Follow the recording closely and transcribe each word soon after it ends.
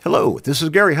Hello, this is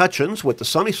Gary Hutchins with the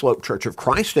Sunny Slope Church of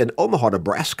Christ in Omaha,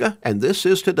 Nebraska, and this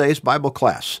is today's Bible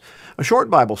class, a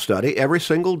short Bible study every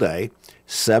single day,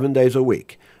 7 days a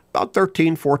week. About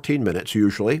 13, 14 minutes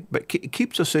usually, but it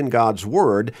keeps us in God's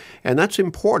Word, and that's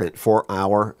important for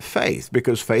our faith,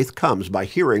 because faith comes by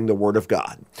hearing the Word of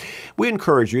God. We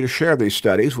encourage you to share these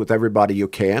studies with everybody you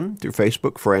can through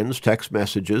Facebook friends, text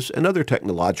messages, and other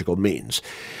technological means.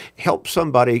 Help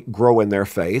somebody grow in their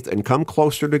faith and come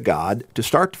closer to God, to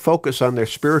start to focus on their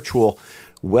spiritual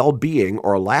well-being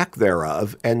or lack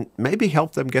thereof, and maybe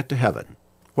help them get to heaven.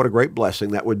 What a great blessing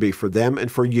that would be for them and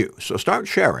for you. So start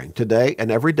sharing today and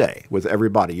every day with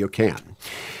everybody you can.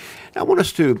 I want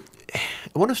us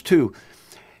to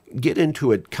get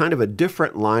into a kind of a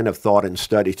different line of thought and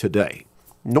study today.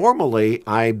 Normally,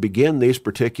 I begin these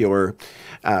particular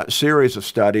series of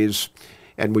studies,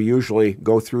 and we usually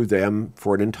go through them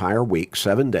for an entire week,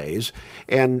 7 days,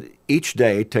 and each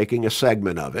day taking a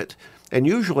segment of it. And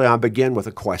usually I begin with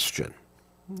a question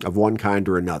of one kind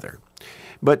or another.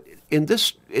 But in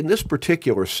this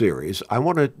particular series, I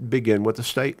want to begin with a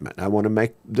statement. I want to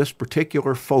make this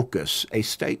particular focus a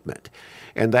statement,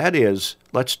 and that is,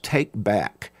 let's take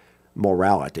back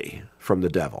morality from the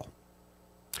devil.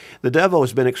 The devil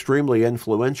has been extremely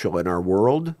influential in our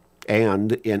world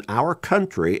and in our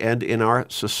country and in our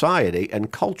society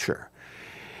and culture.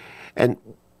 And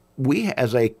we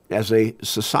as a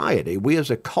society, we as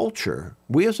a culture,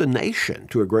 we as a nation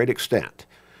to a great extent,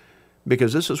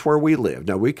 because this is where we live.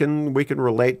 Now, we can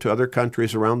relate to other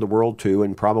countries around the world too,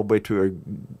 and probably to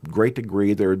a great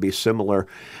degree there would be similar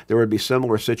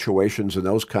situations in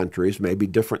those countries, maybe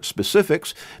different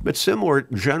specifics, but similar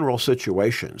general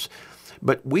situations.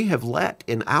 But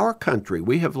in our country,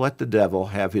 we have let the devil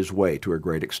have his way to a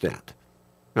great extent.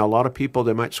 Now, a lot of people,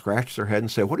 they might scratch their head and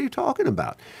say, what are you talking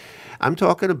about? I'm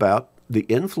talking about the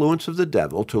influence of the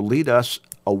devil to lead us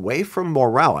away from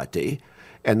morality,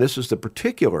 and this is the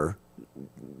particular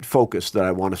focus that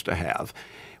I want us to have.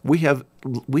 We have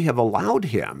allowed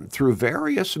him through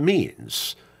various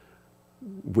means.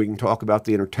 We can talk about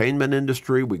the entertainment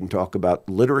industry. We can talk about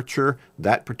literature,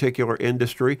 that particular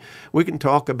industry. We can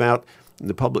talk about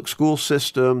the public school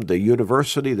system, the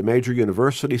university, the major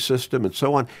university system, and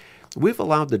so on. We've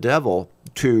allowed the devil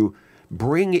to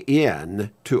bring in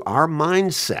to our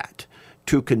mindset,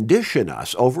 to condition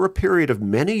us over a period of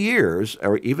many years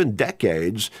or even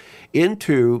decades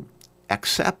into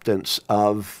acceptance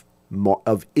of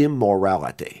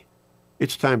immorality.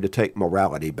 It's time to take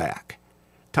morality back.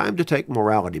 Time to take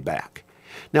morality back.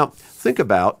 Now, think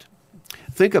about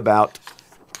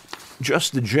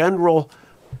just the general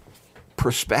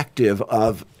perspective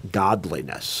of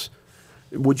godliness.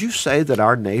 Would you say that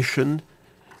our nation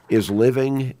is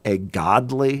living a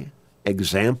godly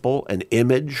example, an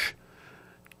image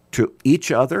to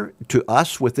each other, to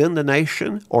us within the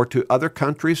nation, or to other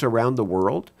countries around the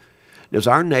world? Does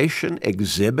our nation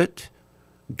exhibit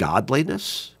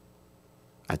godliness?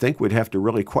 I think we'd have to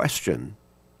really question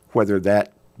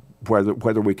whether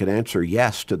we can answer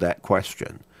yes to that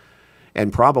question.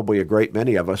 And probably a great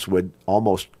many of us would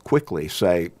almost quickly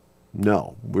say,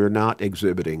 no, we're not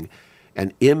exhibiting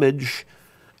an image,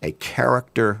 a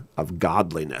character of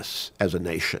godliness as a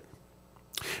nation.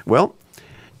 Well,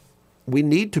 we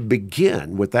need to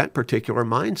begin with that particular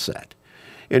mindset.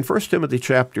 In 1 Timothy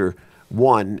chapter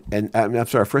 1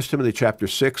 Timothy chapter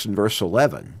 6 and verse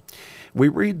 11, we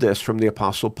read this from the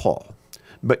Apostle Paul.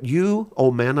 But you,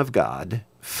 O man of God,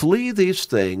 flee these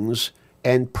things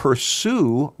and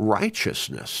pursue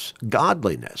righteousness,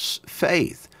 godliness,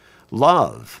 faith,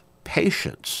 love,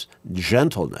 patience,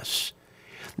 gentleness.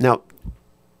 Now,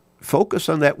 focus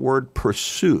on that word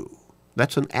pursue.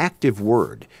 That's an active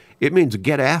word. It means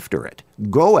get after it,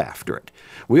 go after it.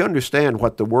 We understand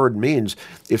what the word means.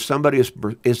 If somebody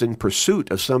is in pursuit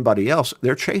of somebody else,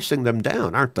 they're chasing them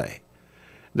down, aren't they?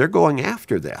 They're going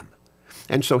after them.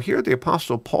 And so here the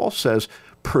Apostle Paul says,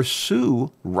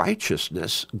 pursue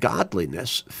righteousness,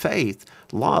 godliness, faith,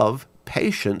 love,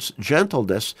 patience,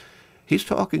 gentleness. He's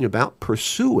talking about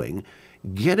pursuing,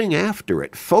 getting after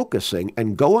it, focusing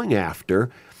and going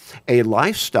after a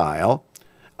lifestyle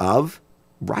of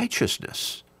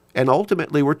righteousness. And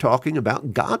ultimately, we're talking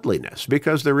about godliness,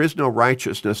 because there is no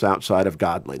righteousness outside of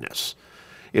godliness.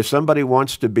 If somebody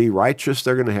wants to be righteous,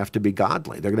 they're going to have to be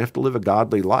godly. They're going to have to live a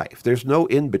godly life. There's no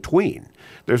in-between.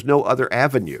 There's no other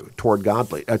avenue toward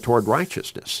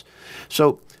righteousness.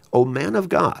 So, O man of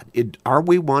God, are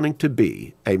we wanting to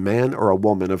be a man or a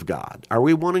woman of God? Are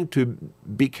we wanting to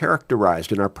be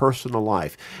characterized in our personal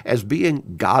life as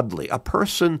being godly, a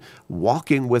person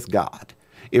walking with God?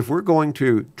 If we're going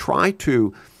to try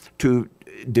to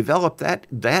develop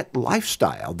that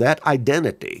lifestyle, that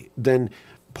identity, then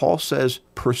Paul says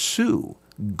pursue,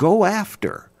 go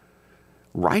after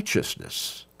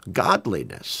righteousness,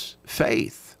 godliness,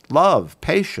 faith, love,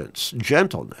 patience,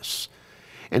 gentleness.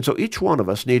 And so each one of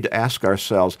us need to ask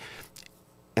ourselves,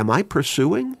 am I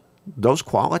pursuing those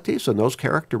qualities and those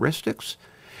characteristics?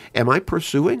 Am I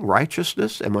pursuing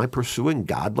righteousness? Am I pursuing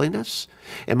godliness?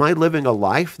 Am I living a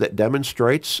life that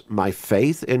demonstrates my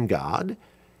faith in God?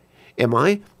 Am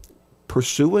I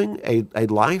pursuing a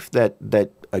life that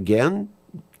again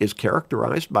is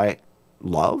characterized by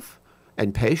love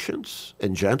and patience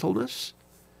and gentleness?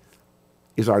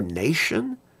 Is our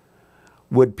nation?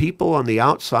 Would people on the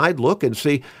outside look and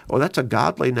see, oh, that's a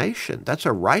godly nation. That's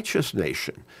a righteous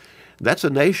nation. That's a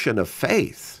nation of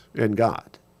faith in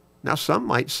God. Now, some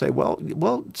might say, well,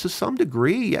 to some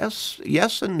degree,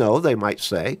 yes and no, they might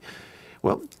say.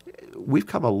 Well, we've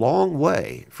come a long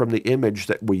way from the image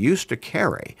that we used to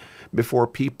carry before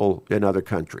people in other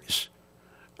countries.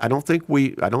 I don't think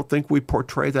we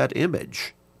portray that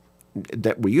image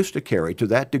that we used to carry to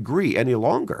that degree any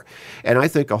longer. And I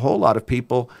think a whole lot of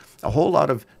people,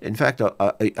 in fact,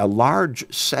 a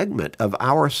large segment of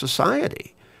our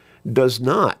society does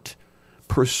not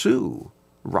pursue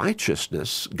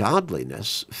righteousness,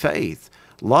 godliness, faith,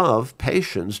 love,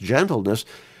 patience, gentleness,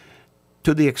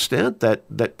 to the extent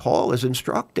that Paul is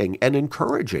instructing and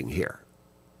encouraging here.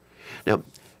 Now,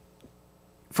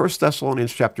 1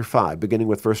 Thessalonians chapter 5, beginning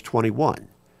with verse 21,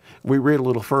 we read a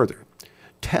little further.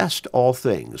 Test all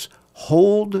things,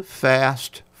 hold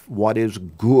fast what is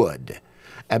good,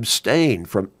 abstain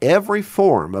from every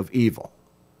form of evil.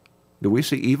 Do we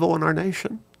see evil in our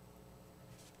nation?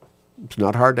 It's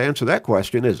not hard to answer that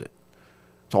question, is it?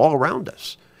 It's all around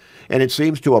us. And it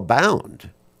seems to abound.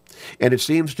 And it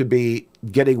seems to be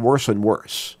getting worse and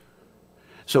worse.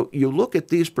 So you look at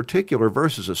these particular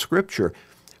verses of Scripture,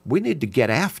 we need to get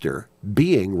after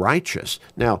being righteous.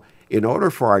 Now, in order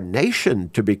for our nation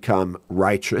to become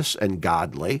righteous and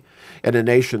godly, and a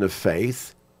nation of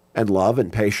faith and love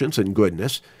and patience and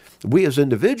goodness, we as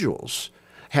individuals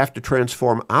have to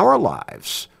transform our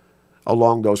lives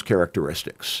along those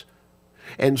characteristics.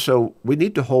 And so we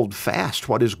need to hold fast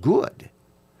what is good.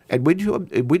 And we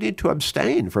need to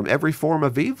abstain from every form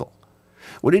of evil.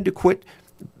 We need to quit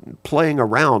playing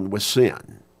around with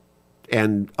sin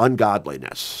and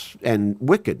ungodliness and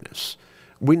wickedness.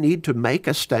 We need to make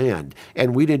a stand,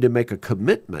 and we need to make a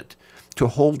commitment to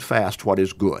hold fast what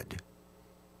is good.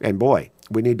 And boy,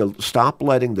 we need to stop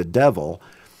letting the devil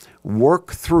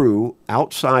work through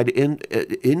outside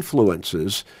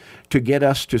influences to get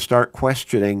us to start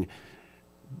questioning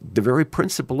the very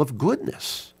principle of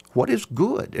goodness. What is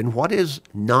good and what is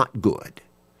not good?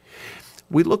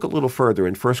 We look a little further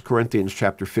in 1 Corinthians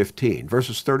chapter 15,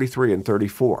 verses 33 and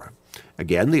 34.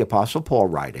 Again, the Apostle Paul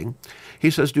writing, he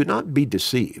says, do not be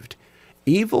deceived.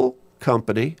 Evil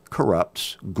company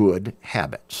corrupts good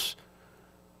habits.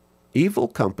 Evil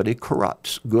company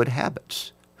corrupts good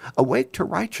habits. Awake to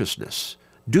righteousness.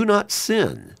 Do not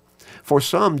sin, for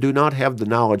some do not have the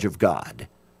knowledge of God.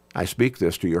 I speak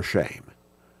this to your shame.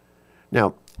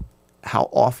 Now, how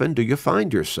often do you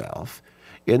find yourself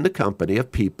in the company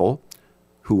of people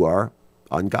who are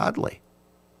ungodly,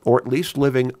 or at least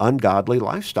living ungodly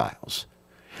lifestyles?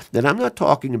 Then I'm not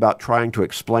talking about trying to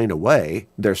explain away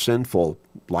their sinful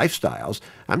lifestyles.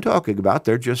 I'm talking about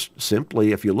they're just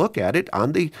simply, if you look at it,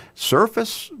 on the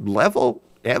surface level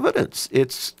evidence,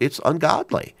 it's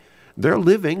ungodly. They're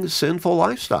living sinful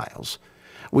lifestyles.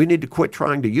 We need to quit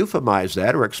trying to euphemize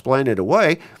that or explain it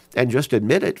away and just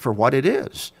admit it for what it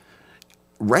is.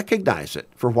 Recognize it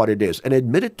for what it is and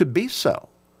admit it to be so.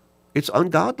 It's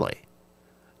ungodly.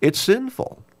 It's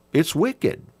sinful. It's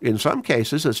wicked. In some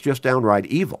cases, it's just downright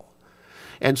evil.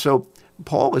 And so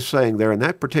Paul is saying there in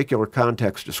that particular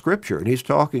context of Scripture, and he's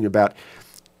talking about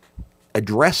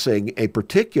addressing a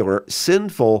particular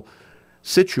sinful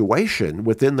situation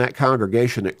within that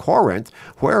congregation at Corinth,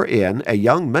 wherein a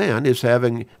young man is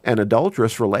having an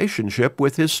adulterous relationship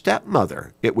with his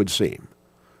stepmother, it would seem,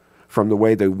 from the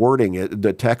way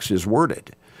the text is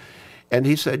worded. And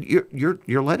he said,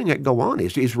 you're letting it go on.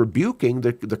 He's rebuking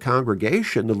the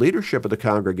congregation, the leadership of the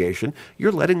congregation.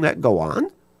 You're letting that go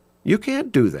on? You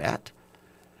can't do that.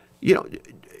 You know,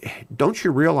 don't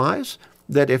you realize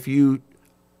that if you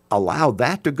allow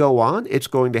that to go on, it's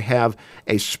going to have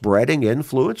a spreading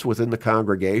influence within the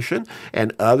congregation,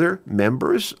 and other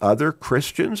members, other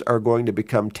Christians are going to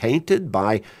become tainted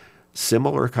by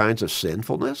similar kinds of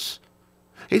sinfulness?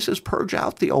 He says, purge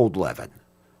out the old leaven.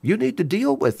 You need to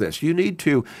deal with this. You need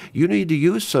to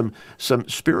use some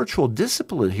spiritual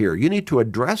discipline here. You need to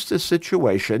address this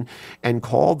situation and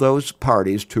call those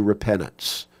parties to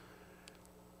repentance.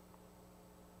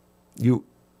 You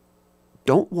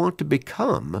don't want to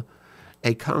become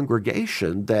a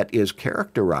congregation that is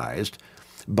characterized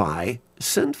by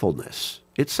sinfulness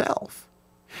itself.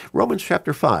 Romans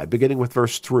chapter 5, beginning with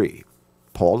verse 3,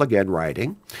 Paul again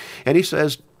writing, and he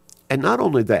says, "And not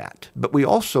only that, but we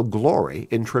also glory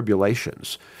in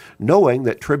tribulations, knowing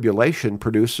that tribulation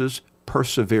produces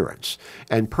perseverance,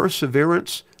 and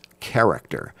perseverance,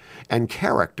 character, and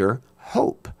character,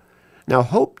 hope. Now,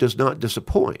 hope does not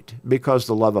disappoint, because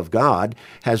the love of God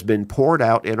has been poured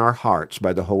out in our hearts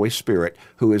by the Holy Spirit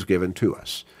who is given to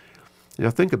us." Now,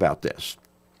 think about this.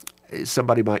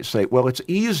 Somebody might say, well, it's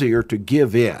easier to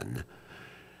give in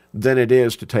than it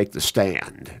is to take the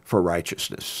stand for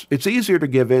righteousness. It's easier to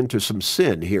give in to some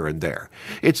sin here and there.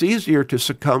 It's easier to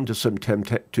succumb to some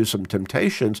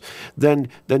temptations than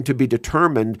to be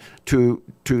determined to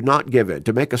not give in,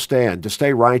 to make a stand, to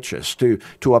stay righteous, to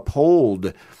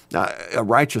uphold a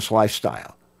righteous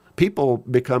lifestyle. People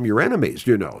become your enemies,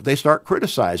 you know. They start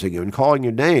criticizing you and calling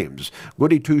you names,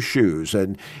 goody two-shoes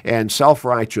and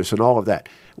self-righteous and all of that.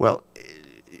 Well,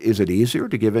 is it easier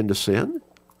to give in to sin?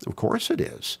 Of course it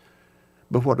is.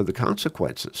 But what are the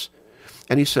consequences?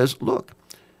 And he says, look,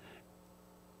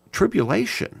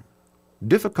 tribulation,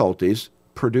 difficulties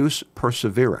produce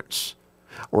perseverance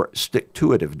or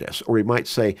stick-to-itiveness, or we might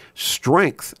say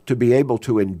strength to be able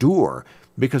to endure,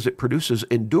 because it produces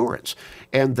endurance.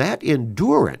 And that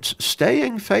endurance,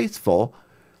 staying faithful,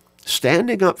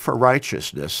 standing up for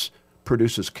righteousness,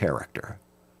 produces character.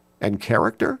 And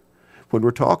character, when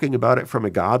we're talking about it from a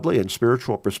godly and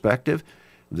spiritual perspective,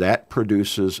 that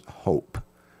produces hope.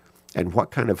 And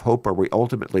what kind of hope are we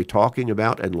ultimately talking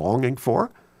about and longing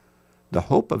for? The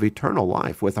hope of eternal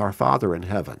life with our Father in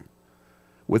heaven,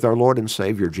 with our Lord and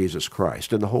Savior Jesus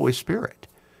Christ and the Holy Spirit.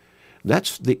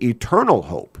 That's the eternal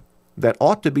hope that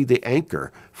ought to be the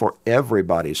anchor for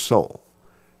everybody's soul.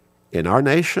 In our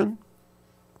nation,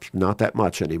 not that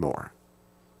much anymore.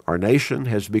 Our nation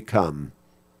has become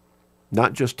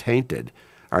not just tainted,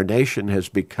 our nation has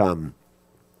become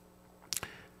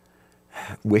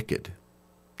wicked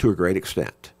to a great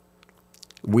extent.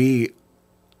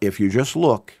 If you just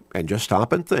look and just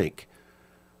stop and think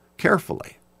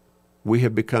carefully, we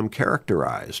have become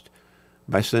characterized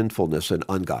by sinfulness and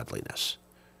ungodliness.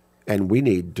 And we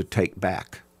need to take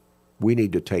back. We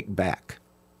need to take back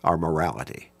our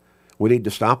morality. We need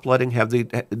to stop letting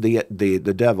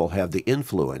the devil have the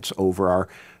influence over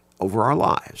our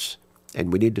lives.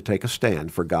 And we need to take a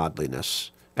stand for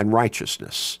godliness and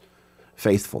righteousness,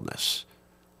 faithfulness.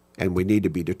 And we need to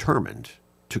be determined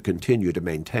to continue to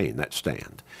maintain that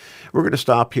stand. We're going to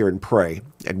stop here and pray,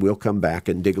 and we'll come back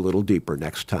and dig a little deeper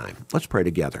next time. Let's pray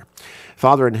together.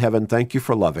 Father in heaven, thank you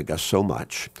for loving us so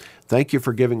much. Thank you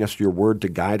for giving us your word to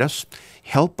guide us.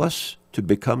 Help us to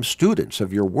become students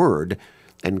of your word,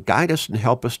 and guide us and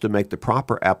help us to make the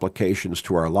proper applications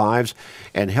to our lives,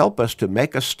 and help us to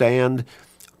make a stand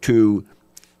to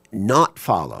not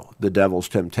follow the devil's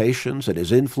temptations and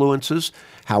his influences,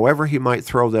 however he might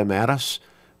throw them at us,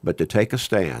 but to take a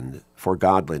stand for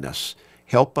godliness.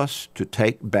 Help us to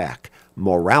take back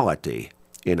morality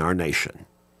in our nation.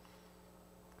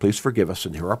 Please forgive us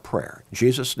and hear our prayer. In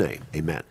Jesus' name, amen.